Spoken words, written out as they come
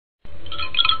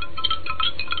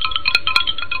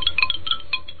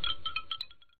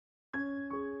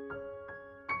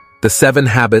The 7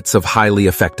 Habits of Highly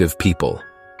Effective People.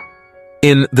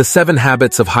 In The 7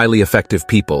 Habits of Highly Effective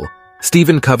People,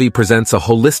 Stephen Covey presents a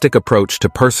holistic approach to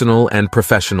personal and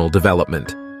professional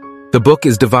development. The book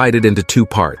is divided into 2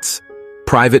 parts: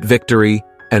 private victory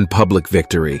and public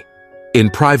victory. In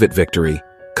private victory,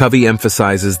 Covey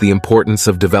emphasizes the importance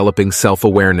of developing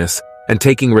self-awareness and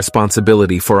taking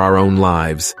responsibility for our own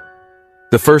lives.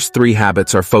 The first 3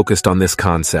 habits are focused on this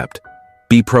concept.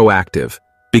 Be proactive,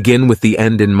 begin with the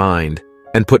end in mind,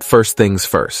 and put first things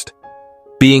first.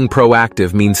 Being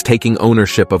proactive means taking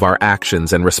ownership of our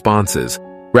actions and responses,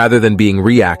 rather than being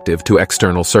reactive to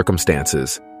external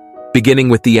circumstances. Beginning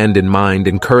with the end in mind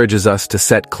encourages us to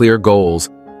set clear goals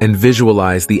and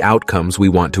visualize the outcomes we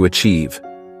want to achieve.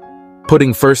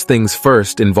 Putting first things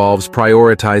first involves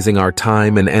prioritizing our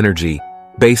time and energy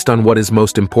based on what is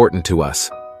most important to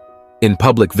us. In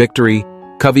Public Victory,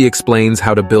 Covey explains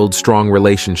how to build strong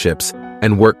relationships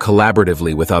and work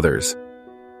collaboratively with others.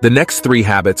 The next 3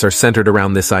 habits are centered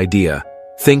around this idea: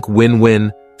 think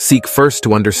win-win, seek first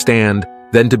to understand,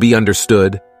 then to be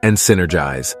understood, and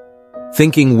synergize.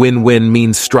 Thinking win-win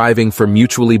means striving for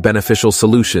mutually beneficial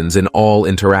solutions in all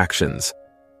interactions.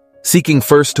 Seeking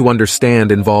first to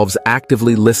understand involves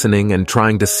actively listening and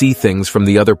trying to see things from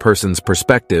the other person's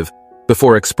perspective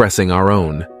before expressing our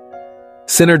own.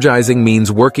 Synergizing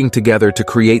means working together to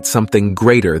create something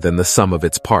greater than the sum of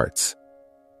its parts.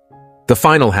 The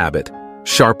final habit,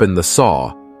 sharpen the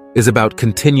saw, is about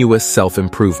continuous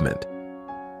self-improvement.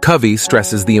 Covey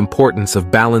stresses the importance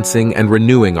of balancing and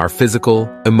renewing our physical,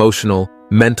 emotional,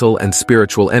 mental, and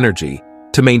spiritual energy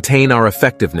to maintain our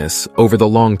effectiveness over the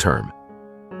long term.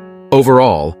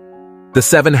 Overall, The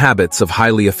 7 Habits of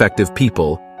Highly Effective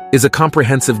People is a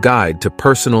comprehensive guide to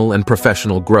personal and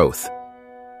professional growth.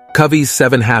 Covey's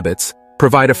 7 habits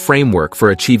provide a framework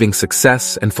for achieving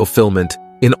success and fulfillment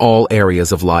in all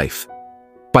areas of life.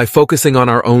 By focusing on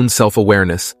our own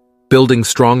self-awareness, building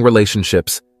strong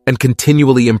relationships, and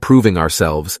continually improving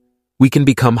ourselves, we can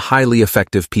become highly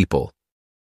effective people.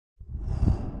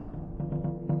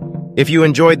 If you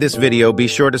enjoyed this video, be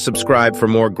sure to subscribe for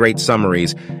more great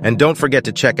summaries, and don't forget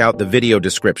to check out the video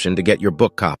description to get your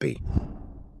book copy.